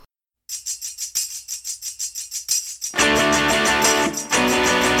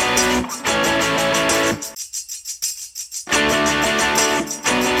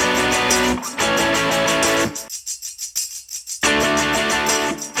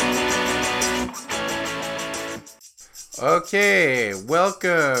Okay,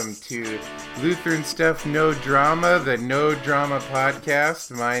 welcome to Lutheran Stuff No Drama, the No Drama podcast.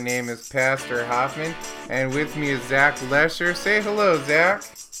 My name is Pastor Hoffman, and with me is Zach Lesher. Say hello, Zach.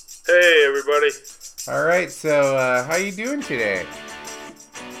 Hey, everybody. All right, so how you doing today?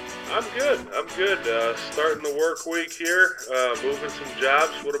 I'm good. Starting the work week here, moving some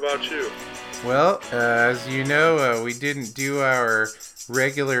jobs. What about you? Well, as you know, we didn't do our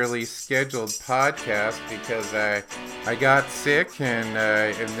regularly scheduled podcast because I got sick and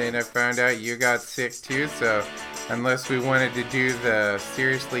then I found out you got sick too. So unless we wanted to do the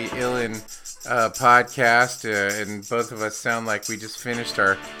seriously illin podcast and both of us sound like we just finished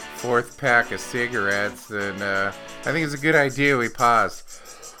our fourth pack of cigarettes, then I think it's a good idea we paused.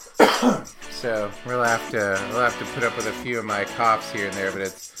 So we'll have to put up with a few of my coughs here and there, but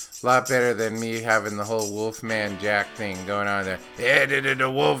it's a lot better than me having the whole Wolfman Jack thing going on there. Yeah, the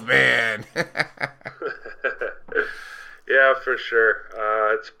Wolfman. Yeah, for sure.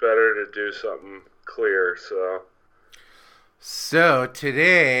 It's better to do something clear. So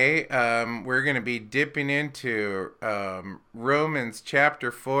today we're going to be dipping into Romans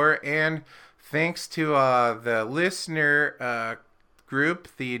chapter 4, and thanks to the listener group,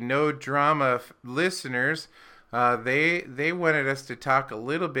 the No Drama listeners, they wanted us to talk a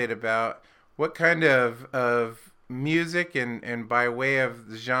little bit about what kind of music and by way of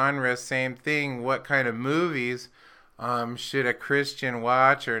genre, same thing, what kind of movies should a Christian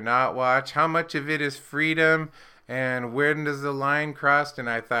watch or not watch, how much of it is freedom, and where does the line cross. And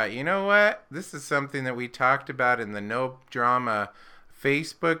I thought, you know what, this is something that we talked about in the No Drama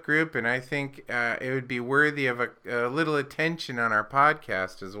Facebook group, and I think it would be worthy of a little attention on our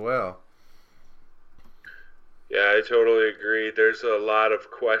podcast as well. Yeah, I totally agree. There's a lot of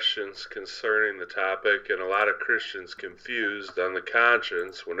questions concerning the topic and a lot of Christians confused on the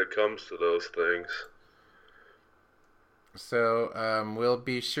conscience when it comes to those things. So we'll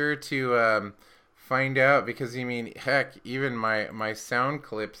be sure to find out, because I mean, heck, even my sound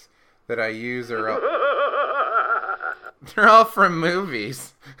clips that I use are they're all from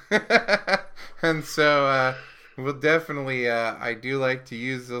movies. And so we'll definitely I do like to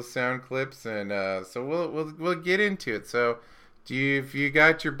use those sound clips, and so we'll get into it. So if you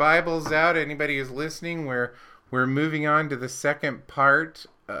got your Bibles out, anybody who's listening, we're moving on to the second part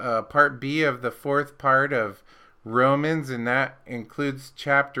B of the fourth part of Romans, and that includes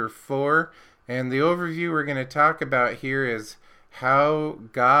chapter 4. And the overview we're going to talk about here is how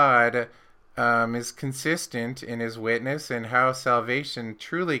God is consistent in his witness, and how salvation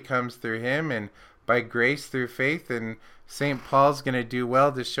truly comes through him and by grace through faith. And St. Paul's going to do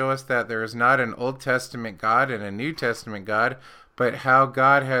well to show us that there is not an Old Testament God and a New Testament God, but how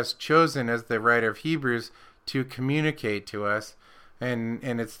God has chosen, as the writer of Hebrews, to communicate to us, and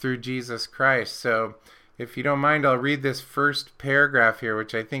it's through Jesus Christ. So if you don't mind, I'll read this first paragraph here,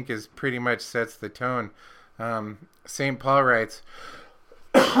 which I think is pretty much sets the tone. St. Paul writes,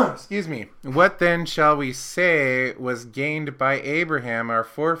 excuse me, "What then shall we say was gained by Abraham our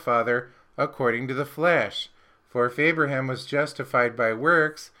forefather according to the flesh? For if Abraham was justified by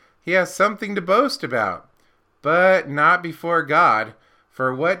works, he has something to boast about, but not before God.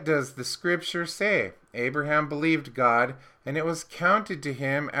 For what does the scripture say? Abraham believed God, and it was counted to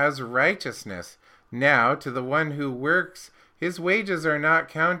him as righteousness. Now to the one who works, his wages are not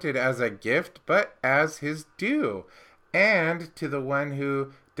counted as a gift, but as his due. And to the one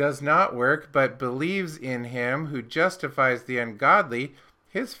who does not work, but believes in him who justifies the ungodly,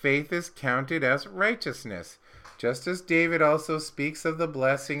 his faith is counted as righteousness. Just as David also speaks of the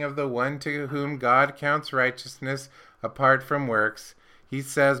blessing of the one to whom God counts righteousness apart from works. He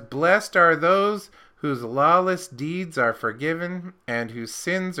says, 'Blessed are those whose lawless deeds are forgiven and whose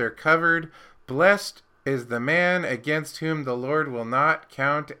sins are covered. Blessed is the man against whom the Lord will not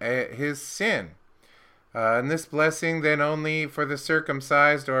count his sin.' And this blessing then only for the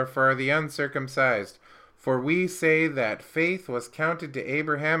circumcised or for the uncircumcised? For we say that faith was counted to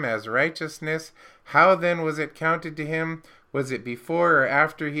Abraham as righteousness. How then was it counted to him? Was it before or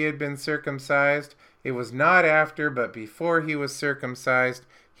after he had been circumcised? It was not after, but before he was circumcised.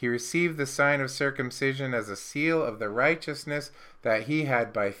 He received the sign of circumcision as a seal of the righteousness that he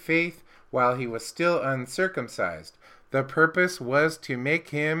had by faith while he was still uncircumcised. The purpose was to make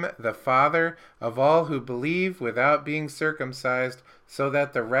him the father of all who believe without being circumcised, so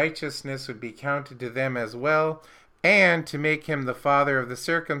that the righteousness would be counted to them as well, and to make him the father of the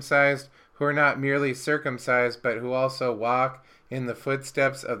circumcised, who are not merely circumcised, but who also walk in the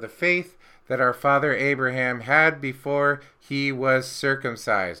footsteps of the faith that our father Abraham had before he was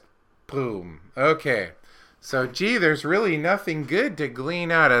circumcised." Boom. Okay. So, there's really nothing good to glean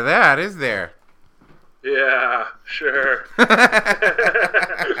out of that, is there? Yeah, sure.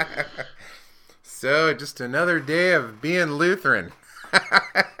 So, just another day of being Lutheran.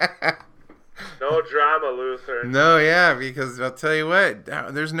 No drama, Lutheran. No, yeah, because I'll tell you what,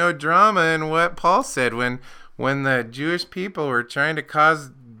 there's no drama in what Paul said when the Jewish people were trying to cause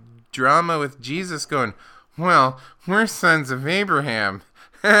drama with Jesus going, well, we're sons of Abraham.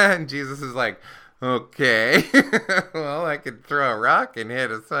 And Jesus is like, okay, well, I could throw a rock and hit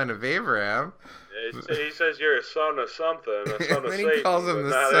a son of Abraham. He says you're a son of something, a son And of then Satan, he calls them but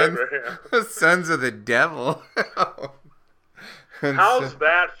not Abraham. the sons of the devil. And How's so,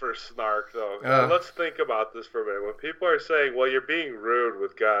 that for snark, though? Now, uh, let's think about this for a minute. When people are saying, well, you're being rude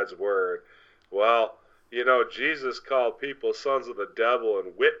with God's word, well, Jesus called people sons of the devil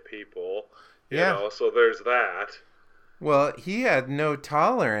and whipped people, yeah. So there's that. Well, he had no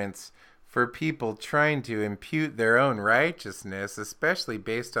tolerance for people trying to impute their own righteousness, especially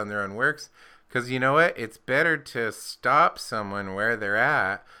based on their own works. Because you know what? It's better to stop someone where they're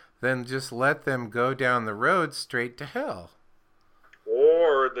at than just let them go down the road straight to hell.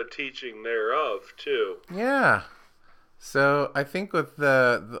 Or the teaching thereof, too. Yeah. So I think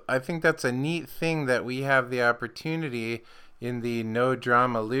I think that's a neat thing that we have the opportunity in the no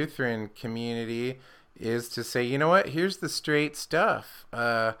drama Lutheran community is to say, you know what? Here's the straight stuff.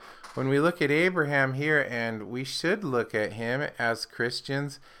 When we look at Abraham here, and we should look at him as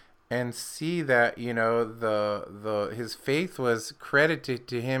Christians and see that the his faith was credited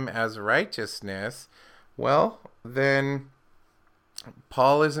to him as righteousness. Well, then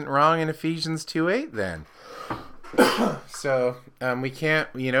Paul isn't wrong in Ephesians 2:8 then. So we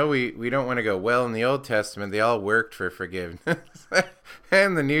can't, we don't want to go, well, in the Old Testament, they all worked for forgiveness.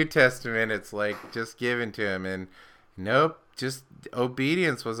 And the New Testament, it's like just given to him. And nope, just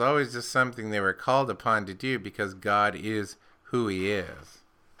obedience was always just something they were called upon to do because God is who he is.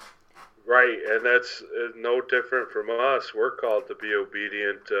 Right, and that's no different from us. We're called to be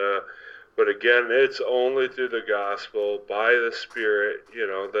obedient. But again, it's only through the gospel, by the Spirit,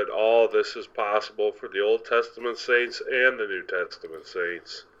 that all this is possible for the Old Testament saints and the New Testament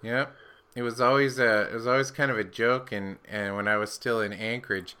saints. Yep. It was always kind of a joke, and when I was still in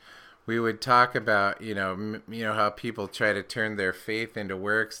Anchorage, we would talk about how people try to turn their faith into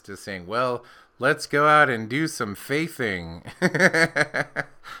works to saying, well, let's go out and do some faithing.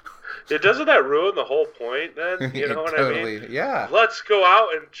 Doesn't that ruin the whole point then? You know what Totally, I mean? yeah. Let's go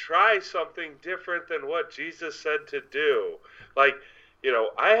out and try something different than what Jesus said to do. Like,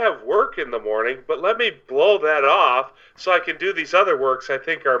 I have work in the morning, but let me blow that off so I can do these other works I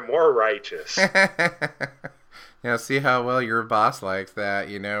think are more righteous. See how well your boss likes that,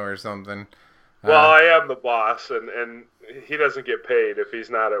 or something. Well, I am the boss, and he doesn't get paid if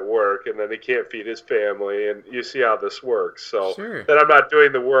he's not at work, and then he can't feed his family, and you see how this works. So sure. Then I'm not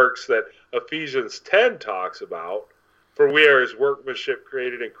doing the works that Ephesians 10 talks about, for we are his workmanship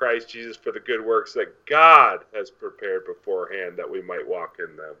created in Christ Jesus for the good works that God has prepared beforehand that we might walk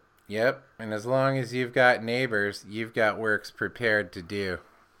in them. Yep, and as long as you've got neighbors, you've got works prepared to do.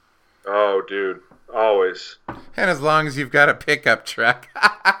 Oh, dude, always. And as long as you've got a pickup truck.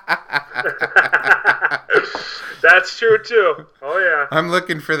 That's true, too. Oh, yeah. I'm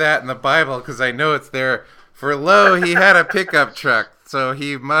looking for that in the Bible because I know it's there. For lo, he had a pickup truck, so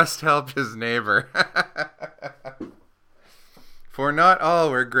he must help his neighbor. For not all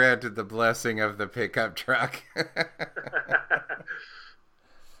were granted the blessing of the pickup truck.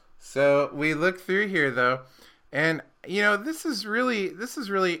 So we look through here, though, and this is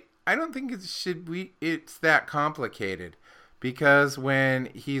really. I don't think it's that complicated, because when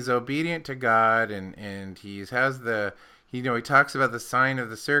he's obedient to God and he has he talks about the sign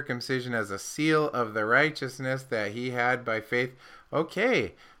of the circumcision as a seal of the righteousness that he had by faith.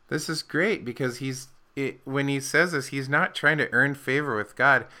 Okay, this is great because when he says this, he's not trying to earn favor with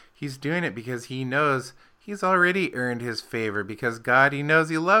God. He's doing it because he knows he's already earned his favor because God, he knows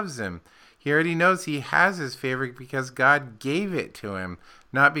he loves him. He already knows he has his favor because God gave it to him,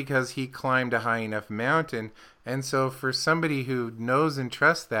 not because he climbed a high enough mountain. And so for somebody who knows and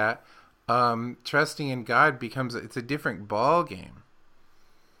trusts that, trusting in God it's a different ball game.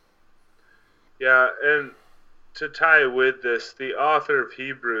 Yeah, and to tie with this, the author of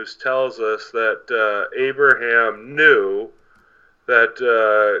Hebrews tells us that Abraham knew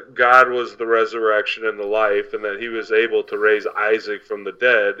that God was the resurrection and the life, and that he was able to raise Isaac from the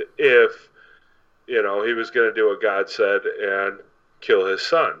dead if, he was going to do what God said and kill his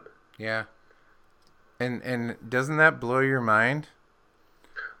son. Yeah. And doesn't that blow your mind?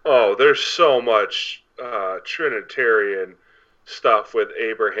 Oh, there's so much Trinitarian stuff with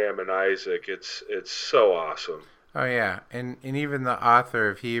Abraham and Isaac. It's so awesome. Oh, yeah. And even the author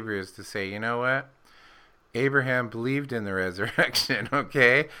of Hebrews to say, you know what? Abraham believed in the resurrection,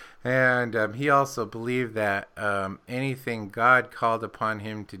 okay? And he also believed that anything God called upon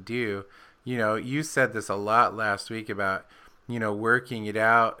him to do, you said this a lot last week about, working it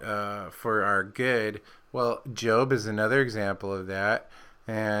out for our good. Well, Job is another example of that.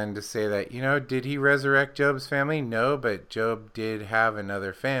 And to say that, did he resurrect Job's family? No, but Job did have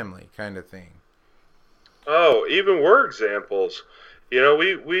another family, kind of thing. Oh, even more examples.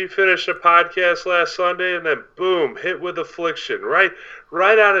 We finished a podcast last Sunday and then boom, hit with affliction, right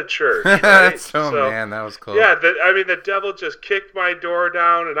out of church. Right? Man, that was cool. Yeah, the devil just kicked my door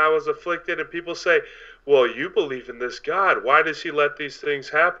down and I was afflicted. And people say, well, you believe in this God. Why does he let these things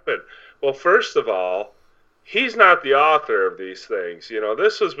happen? Well, first of all, he's not the author of these things.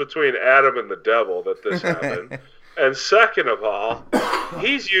 This was between Adam and the devil that this happened. And second of all,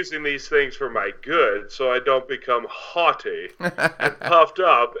 he's using these things for my good so I don't become haughty and puffed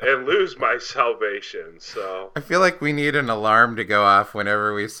up and lose my salvation. So I feel like we need an alarm to go off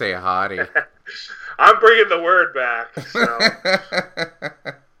whenever we say haughty. I'm bringing the word back. So.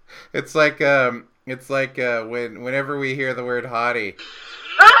 It's like whenever we hear the word haughty.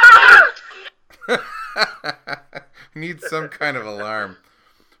 Need some kind of alarm.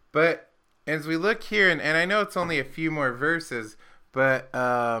 But as we look here, and I know it's only a few more verses, but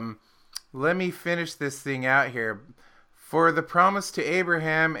let me finish this thing out here. For the promise to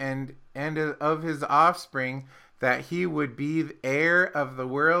Abraham and of his offspring that he would be the heir of the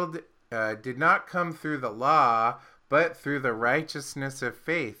world did not come through the law, but through the righteousness of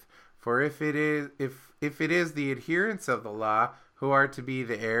faith. For if it is the adherents of the law who are to be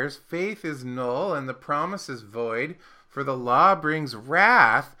the heirs, faith is null and the promise is void. For the law brings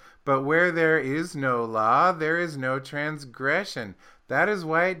wrath, but where there is no law, there is no transgression. That is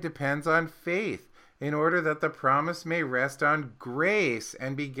why it depends on faith, in order that the promise may rest on grace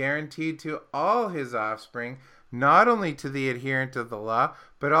and be guaranteed to all his offspring, not only to the adherent of the law,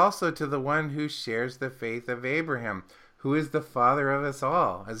 but also to the one who shares the faith of Abraham, who is the father of us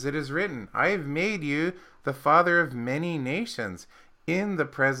all. As it is written, I have made you the father of many nations, in the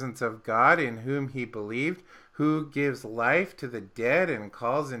presence of God, in whom he believed, who gives life to the dead and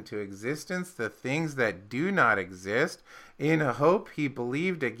calls into existence the things that do not exist. In hope he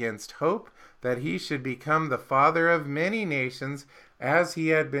believed against hope, that he should become the father of many nations, as he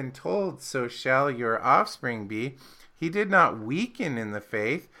had been told, so shall your offspring be. He did not weaken in the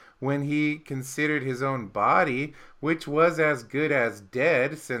faith when he considered his own body, which was as good as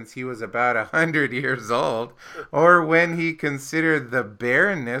dead, since he was about 100 years old, or when he considered the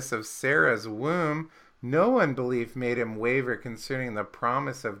barrenness of Sarah's womb. No unbelief made him waver concerning the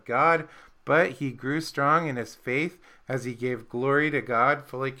promise of God, but he grew strong in his faith as he gave glory to God,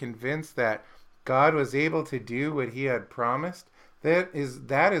 fully convinced that God was able to do what he had promised. That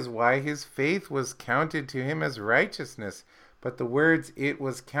is why his faith was counted to him as righteousness. But the words "it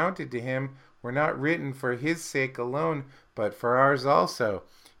was counted to him" were not written for his sake alone, but for ours also.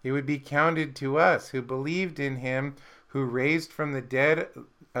 It would be counted to us who believed in him who raised from the dead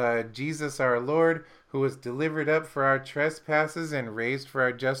Jesus our Lord, who was delivered up for our trespasses and raised for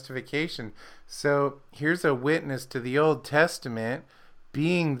our justification. So here's a witness to the Old Testament,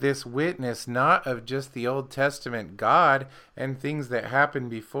 being this witness not of just the Old Testament God and things that happened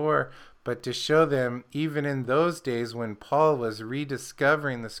before, but to show them even in those days when Paul was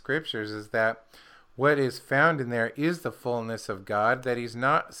rediscovering the scriptures, is that what is found in there is the fullness of God, that he's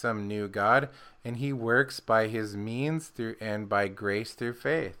not some new God, and he works by his means through and by grace through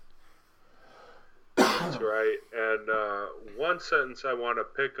faith. That's right. And one sentence I want to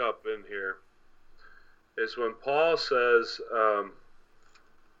pick up in here is when Paul says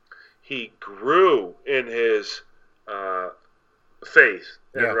he grew in his faith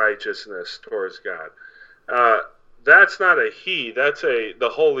and righteousness towards God. That's not a he. That's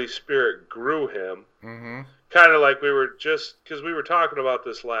the Holy Spirit grew him. Mm-hmm. Kind of like because we were talking about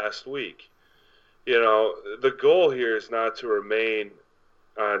this last week. The goal here is not to remain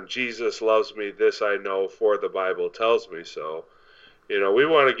on Jesus loves me, this I know, for the Bible tells me so. We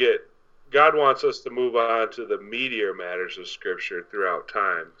want to God wants us to move on to the meatier matters of Scripture throughout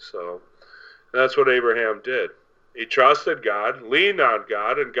time. So that's what Abraham did. He trusted God, leaned on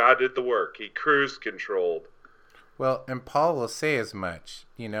God, and God did the work. He cruise controlled. Well, and Paul will say as much.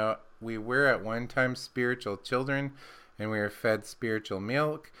 We were at one time spiritual children, and we were fed spiritual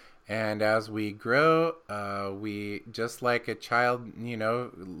milk. And as we grow, we, just like a child,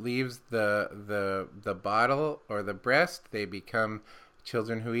 leaves the bottle or the breast, they become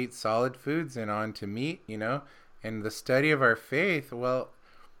children who eat solid foods and on to meat, And the study of our faith, well,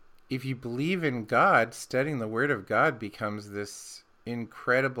 if you believe in God, studying the Word of God becomes this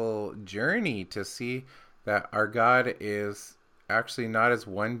incredible journey to see that our God is actually not as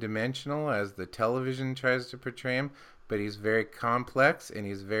one-dimensional as the television tries to portray him, but he's very complex and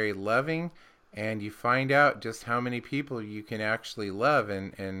he's very loving, and you find out just how many people you can actually love,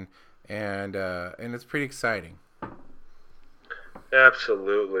 and it's pretty exciting.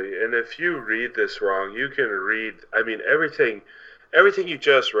 Absolutely. And if you read this wrong, you can read, I mean, everything you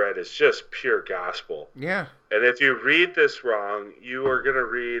just read is just pure gospel. Yeah. And if you read this wrong, you are going to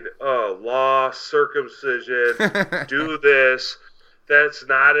read, oh, law, circumcision, do this. That's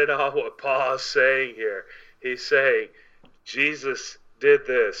not at all what Paul is saying here. He's saying Jesus did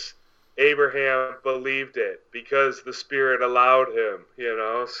this. Abraham believed it because the Spirit allowed him,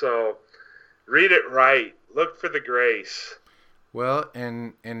 So read it right. Look for the grace. Well,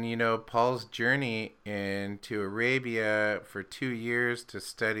 and Paul's journey into Arabia for 2 years to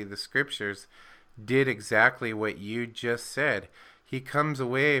study the scriptures did exactly what you just said. He comes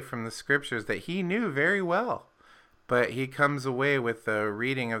away from the scriptures that he knew very well, but he comes away with the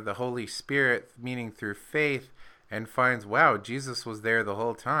reading of the Holy Spirit, meaning through faith, and finds, wow, Jesus was there the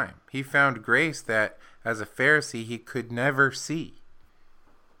whole time. He found grace that, as a Pharisee, he could never see.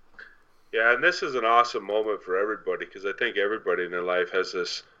 Yeah, and this is an awesome moment for everybody, because I think everybody in their life has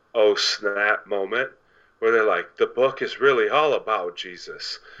this oh snap moment where they're like, the book is really all about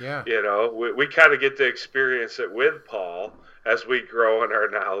Jesus. Yeah. We kind of get to experience it with Paul as we grow in our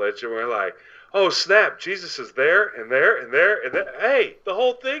knowledge, and we're like, oh snap, Jesus is there and there and there and there. Hey, the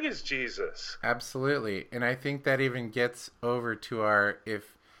whole thing is Jesus. Absolutely. And I think that even gets over to our,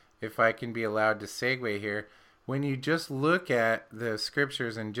 if I can be allowed to segue here, when you just look at the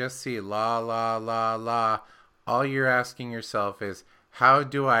scriptures and just see la, la, la, la, all you're asking yourself is, how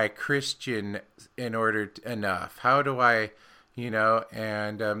do I Christian in order enough? How do I,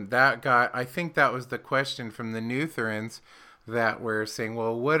 I think that was the question from the Lutherans that were saying,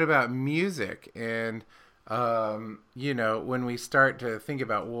 well, what about music? And, when we start to think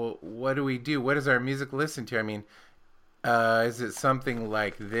about, well, what do we do? What does our music listen to? I mean, is it something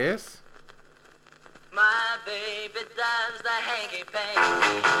like this? My baby does the hanky-panky.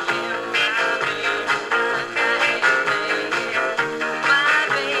 Yeah, my baby does the hanky-panky. My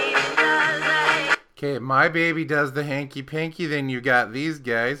baby does the hanky-panky. Okay, my baby does the hanky-panky. Then you got these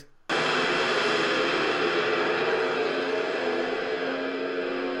guys.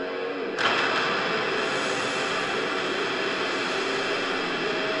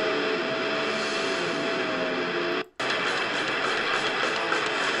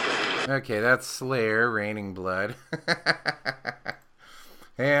 Okay, that's Slayer, Raining Blood.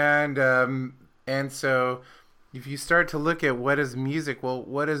 and so if you start to look at what is music, well,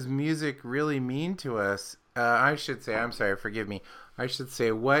 what does music really mean to us? I should say,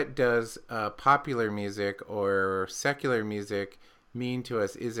 what does popular music or secular music mean to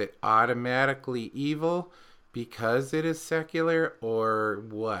us? Is it automatically evil because it is secular, or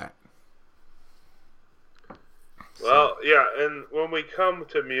what? Well, yeah, and when we come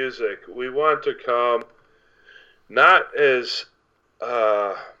to music, we want to come not as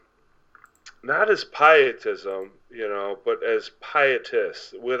pietism, but as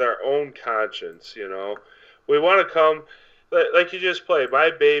pietists with our own conscience, We want to come, like you just played, my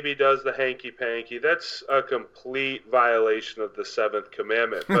baby does the hanky-panky. That's a complete violation of the 7th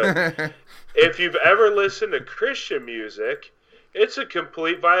commandment. But if you've ever listened to Christian music, it's a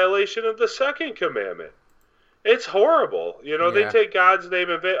complete violation of the 2nd commandment. It's horrible. They take God's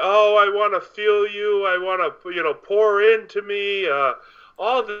name in vain. Oh, I want to feel you. I want to, pour into me.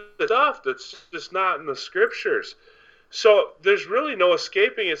 All the stuff that's just not in the scriptures. So there's really no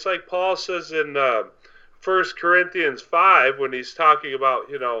escaping. It's like Paul says in 1 Corinthians 5 when he's talking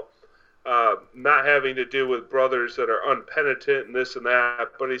about, not having to do with brothers that are unpenitent and this and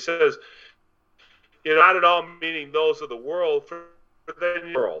that. But he says, not at all meaning those of the world, for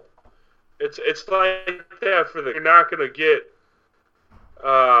the world. It's like that you're not going to get,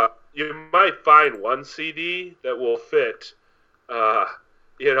 you might find one CD that will fit, your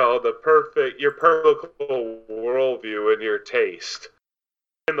perfect worldview and your taste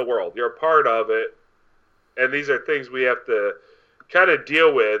in the world. You're a part of it. And these are things we have to kind of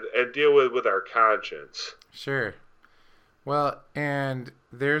deal with our conscience. Sure. Well, and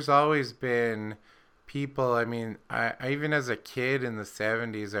there's always been people, I mean, I even as a kid in the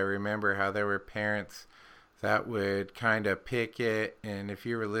 70s, I remember how there were parents that would kind of pick it, and if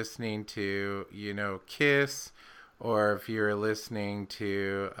you were listening to, Kiss, or if you were listening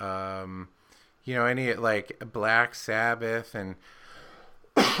to, any, like, Black Sabbath, and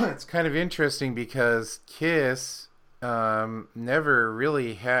it's kind of interesting because Kiss never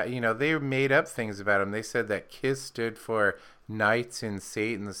really had, they made up things about them. They said that Kiss stood for knights in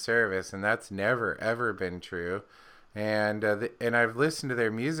Satan's service, and that's never ever been true. And and I've listened to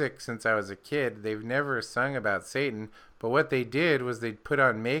their music since I was a kid. They've never sung about Satan, but what they did was they put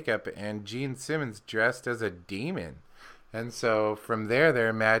on makeup, and Gene Simmons dressed as a demon. And so from there, their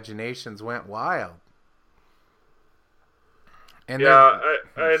imaginations went wild. And Yeah,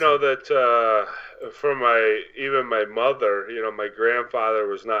 I know that for even my mother, my grandfather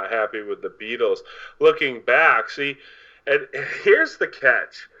was not happy with the Beatles. Looking back, see, and here's the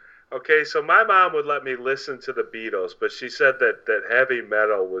catch. Okay, so my mom would let me listen to the Beatles, but she said that heavy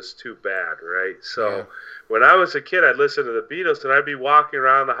metal was too bad, right? So Yeah. when I was a kid, I'd listen to the Beatles, and I'd be walking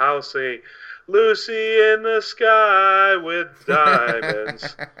around the house singing, Lucy in the sky with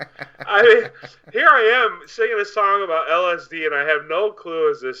diamonds. I mean, here I am singing a song about LSD, and I have no clue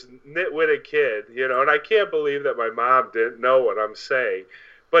as this nitwitted kid, and I can't believe that my mom didn't know what I'm saying.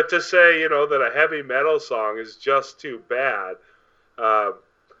 But to say, that a heavy metal song is just too bad,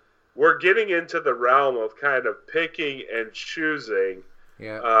 we're getting into the realm of kind of picking and choosing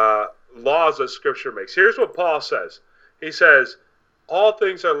Yeah. laws that Scripture makes. Here's what Paul says. He says, all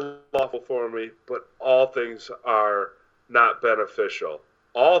things are lawful for me, but all things are not beneficial.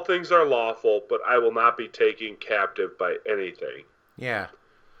 All things are lawful, but I will not be taken captive by anything. Yeah.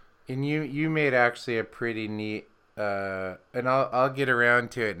 And you made actually a pretty neat and I'll get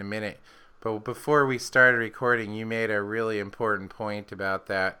around to it in a minute. But before we started recording, you made a really important point about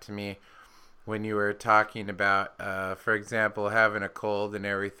that to me when you were talking about, for example, having a cold and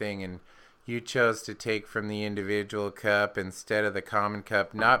everything, and you chose to take from the individual cup instead of the common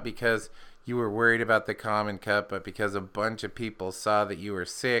cup, not because you were worried about the common cup, but because a bunch of people saw that you were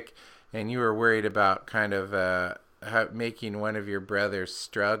sick, and you were worried about kind of making one of your brothers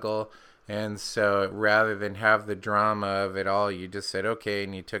struggle. And so rather than have the drama of it all, you just said, okay,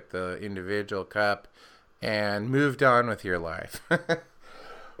 and you took the individual cup and moved on with your life.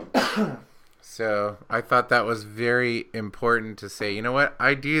 So I thought that was very important to say, you know what,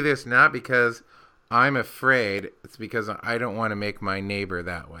 I do this not because I'm afraid, it's because I don't want to make my neighbor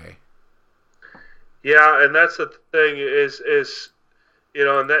that way. Yeah, and that's the thing is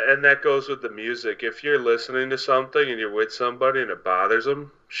and that goes with the music. If you're listening to something and you're with somebody and it bothers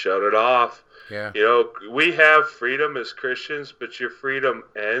them, shut it off. Yeah. We have freedom as Christians, but your freedom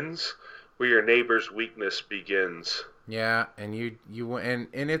ends where your neighbor's weakness begins. Yeah, and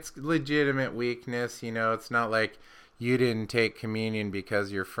and it's legitimate weakness, it's not like you didn't take communion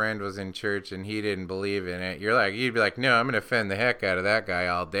because your friend was in church and he didn't believe in it. You'd be like, no, I'm going to offend the heck out of that guy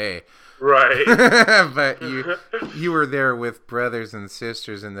all day. Right. But you were there with brothers and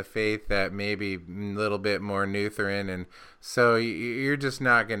sisters in the faith that maybe a little bit more Lutheran, and so you're just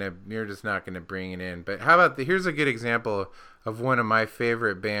not gonna bring it in. But how about here's a good example of one of my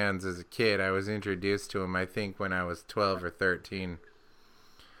favorite bands as a kid. I was introduced to them, I think, when I was 12 or 13.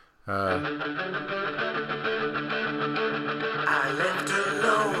 I left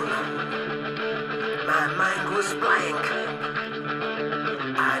alone. My mind was blank.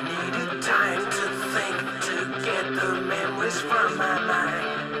 I needed time to think, to get the memories from my mind.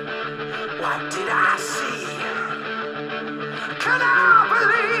 What did I see? Can I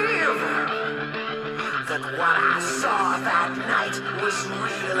believe that what I saw that night was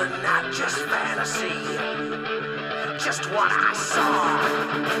real and not just fantasy? Just what I saw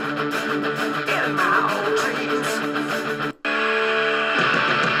in my old dreams.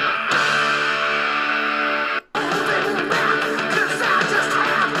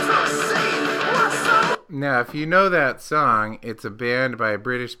 Now, if you know that song, it's a band by a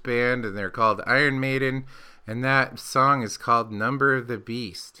British band, and they're called Iron Maiden, and that song is called Number of the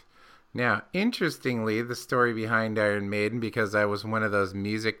Beast. Now, interestingly, the story behind Iron Maiden, because I was one of those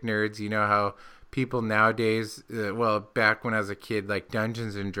music nerds, you know how people nowadays, back when I was a kid, like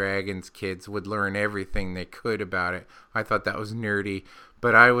Dungeons and Dragons kids would learn everything they could about it. I thought that was nerdy,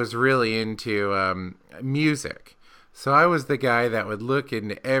 but I was really into music. So I was the guy that would look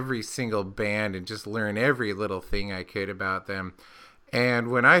into every single band and just learn every little thing I could about them.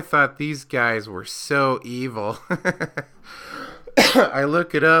 And when I thought these guys were so evil, I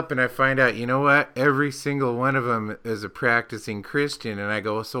look it up and I find out, you know what? Every single one of them is a practicing Christian. And I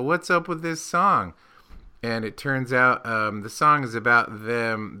go, so what's up with this song? And it turns out the song is about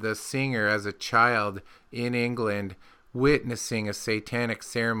them, the singer as a child in England, witnessing a satanic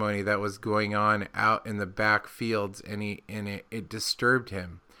ceremony that was going on out in the back fields, and it disturbed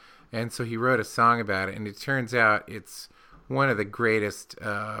him, and so he wrote a song about it. And it turns out it's one of the greatest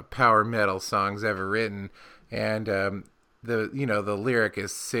power metal songs ever written. And the lyric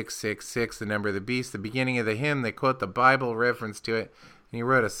is 666, the number of the beast. The beginning of the hymn, they quote the Bible reference to it, and he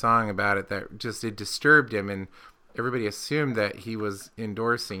wrote a song about it that it disturbed him. And everybody assumed that he was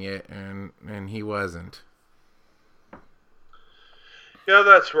endorsing it, and he wasn't. Yeah,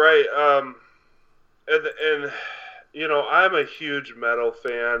 that's right. And you know, I'm a huge metal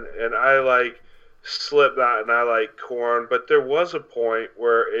fan, and I like Slipknot and I like Korn, but there was a point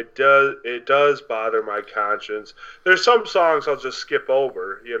where it does bother my conscience. There's some songs I'll just skip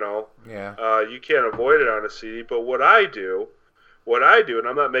over, you know. Yeah. You can't avoid it on a CD, but what I do, and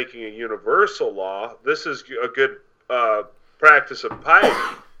I'm not making a universal law. This is a good practice of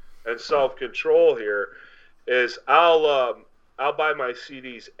piety and self-control here. Is I'll buy my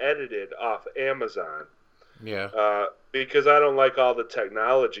CDs edited off Amazon. Yeah. Because I don't like all the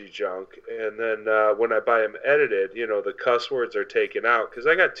technology junk. And then when I buy them edited, you know, the cuss words are taken out because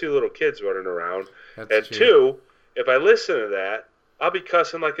I got 2 little kids running around. That's And true. 2, if I listen to that, I'll be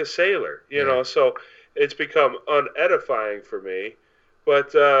cussing like a sailor, you Yeah. know. So it's become unedifying for me.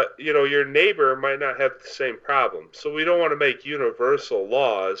 But, you know, your neighbor might not have the same problem. So we don't want to make universal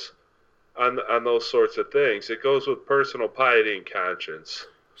laws on those sorts of things. It goes with personal piety and conscience.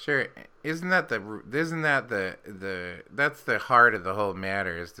 Sure. Isn't that the that's the heart of the whole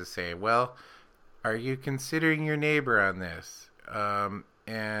matter, is to say, well, are you considering your neighbor on this? And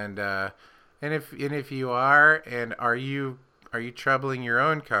if you are, and are you troubling your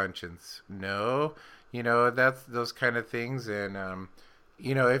own conscience? No. You know, that's those kind of things. And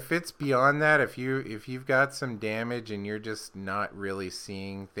you know, if it's beyond that, if you've got some damage and you're just not really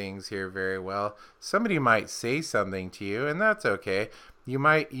seeing things here very well, somebody might say something to you, and that's okay. You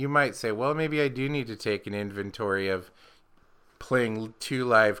might say, well, maybe I do need to take an inventory of playing 2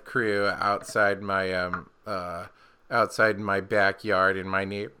 Live Crew outside my backyard in my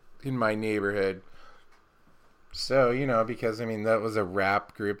neighborhood. So, you know, because I mean, that was a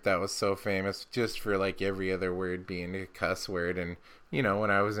rap group that was so famous just for like every other word being a cuss word. And you know,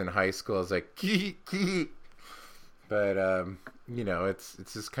 when I was in high school, I was like, kee, kee. But you know, it's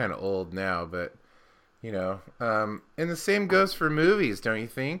just kind of old now. But you know, and the same goes for movies, don't you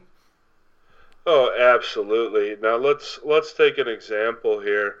think? Oh, absolutely. Now let's take an example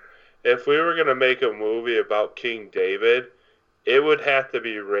here. If we were going to make a movie about King David, it would have to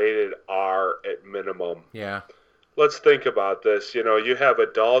be rated R at minimum. Yeah. Let's think about this. You know, you have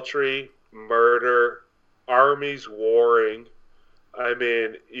adultery, murder, armies warring. I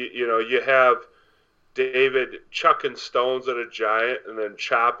mean, you know, you have David chucking stones at a giant and then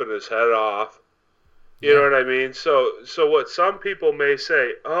chopping his head off. You know what I mean? So what some people may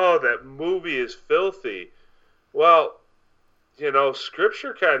say, oh, that movie is filthy. Well, you know,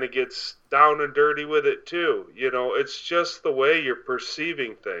 Scripture kind of gets down and dirty with it too. You know, it's just the way you're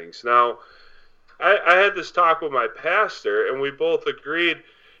perceiving things. Now, I had this talk with my pastor, and we both agreed,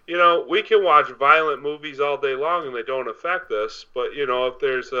 you know, we can watch violent movies all day long and they don't affect us. But, you know, if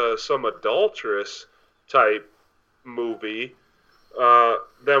there's some adulterous type movie,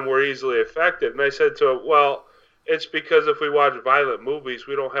 then we're easily affected. And I said to him, well, it's because if we watch violent movies,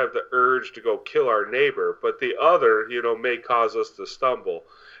 we don't have the urge to go kill our neighbor, but the other, you know, may cause us to stumble.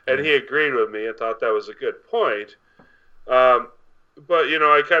 And he agreed with me and thought that was a good point. But, you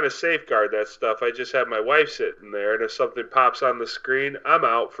know, I kind of safeguard that stuff. I just have my wife sitting there, and if something pops on the screen, I'm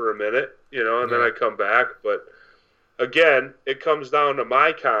out for a minute, you know, and then I come back. But again, it comes down to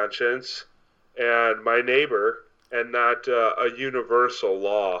my conscience and my neighbor, and not a universal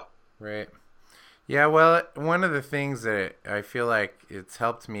law. Right. Yeah, well, one of the things that I feel like it's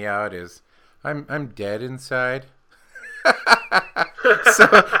helped me out is I'm dead inside. So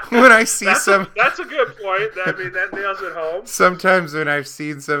when I see That's a good point. I mean, that nails it home. Sometimes when I've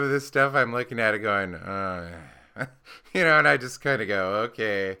seen some of this stuff, I'm looking at it going, you know, and I just kind of go,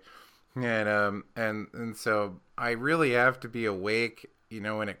 okay. And so I really have to be awake, you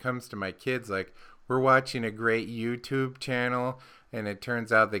know, when it comes to my kids. Like, we're watching a great YouTube channel, and it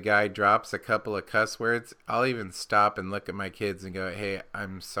turns out the guy drops a couple of cuss words. I'll even stop and look at my kids and go, hey,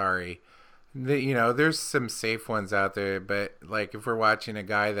 I'm sorry. You know, there's some safe ones out there, but like if we're watching a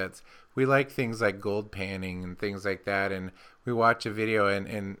guy we like things like gold panning and things like that, and we watch a video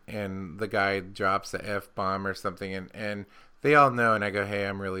and the guy drops the F-bomb or something, and they all know, and I go, hey,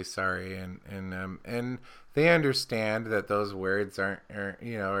 I'm really sorry, and they understand that those words aren't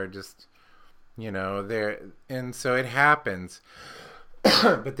you know, are just, you know, they're, and so it happens.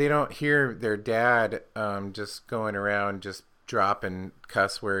 But they don't hear their dad just going around just dropping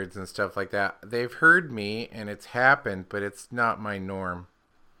cuss words and stuff like that. They've heard me, and it's happened, but it's not my norm.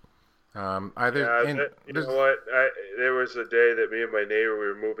 You know what? There was a day that me and my neighbor, we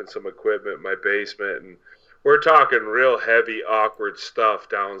were moving some equipment in my basement, and we're talking real heavy, awkward stuff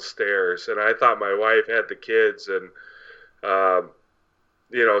downstairs. And I thought my wife had the kids, and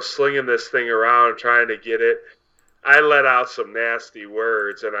you know, slinging this thing around, trying to get it. I let out some nasty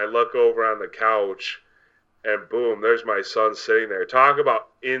words, and I look over on the couch, and boom, there's my son sitting there. Talk about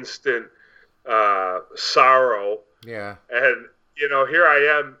instant sorrow. Yeah. And, here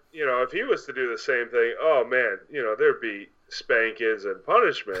I am, if he was to do the same thing, oh, man, there'd be spankings and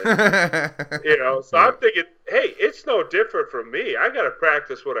punishment. So I'm thinking, hey, it's no different from me. I got to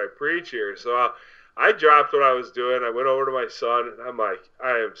practice what I preach here. So I dropped what I was doing. I went over to my son, and I'm like,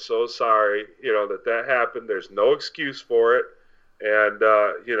 I am so sorry, that happened. There's no excuse for it. And,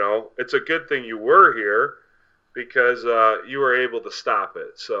 it's a good thing you were here because you were able to stop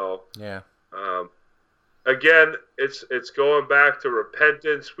it. So, yeah. Again, it's going back to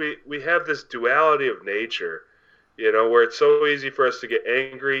repentance. We have this duality of nature, where it's so easy for us to get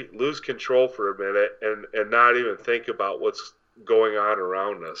angry, lose control for a minute, and not even think about what's going on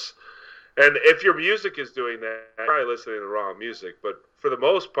around us. And if your music is doing that, you're probably listening to the wrong music. But for the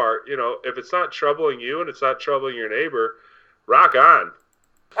most part, if it's not troubling you and it's not troubling your neighbor, rock on.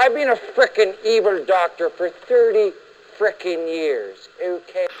 I've been a frickin' evil doctor for 30 frickin' years,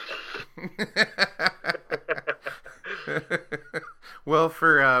 okay? Well,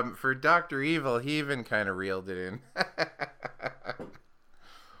 for Dr. Evil, he even kind of reeled it in.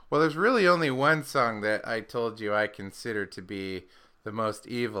 Well, there's really only one song that I told you I consider to be the most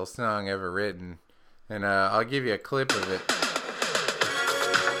evil song ever written, and I'll give you a clip of it.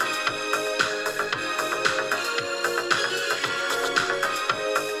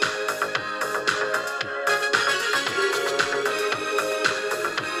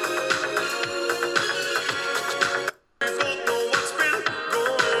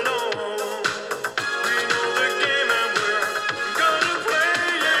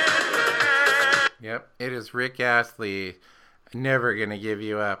 Yep, it is Rick Astley, Never Gonna Give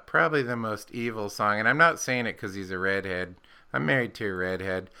You Up. Probably the most evil song, and I'm not saying it because he's a redhead. I'm married to a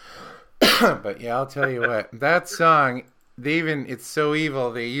redhead. But yeah, I'll tell you what, that song, it's so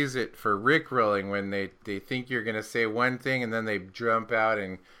evil, they use it for rickrolling when they think you're going to say one thing, and then they jump out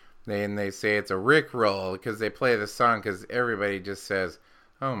and they say it's a rickroll because they play the song because everybody just says,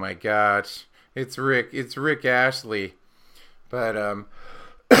 oh my gosh, it's Rick Astley. But,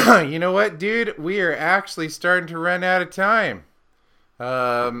 you know what, dude? We are actually starting to run out of time.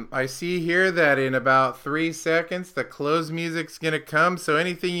 I see here that in about 3 seconds, the close music's going to come. So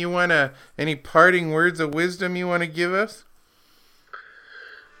any parting words of wisdom you want to give us?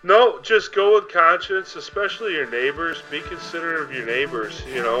 No, just go with conscience, especially your neighbors. Be considerate of your neighbors,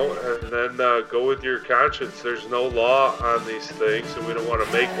 and then go with your conscience. There's no law on these things, and we don't want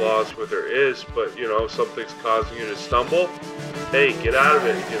to make laws where there is, but, if something's causing you to stumble, hey, get out of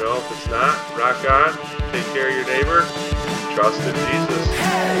it. If it's not, rock on, take care of your neighbor, trust in Jesus.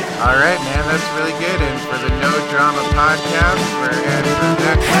 All right, man, that's really good. And for the No Drama Podcast, we're Andrew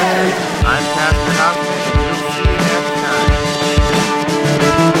Beckman.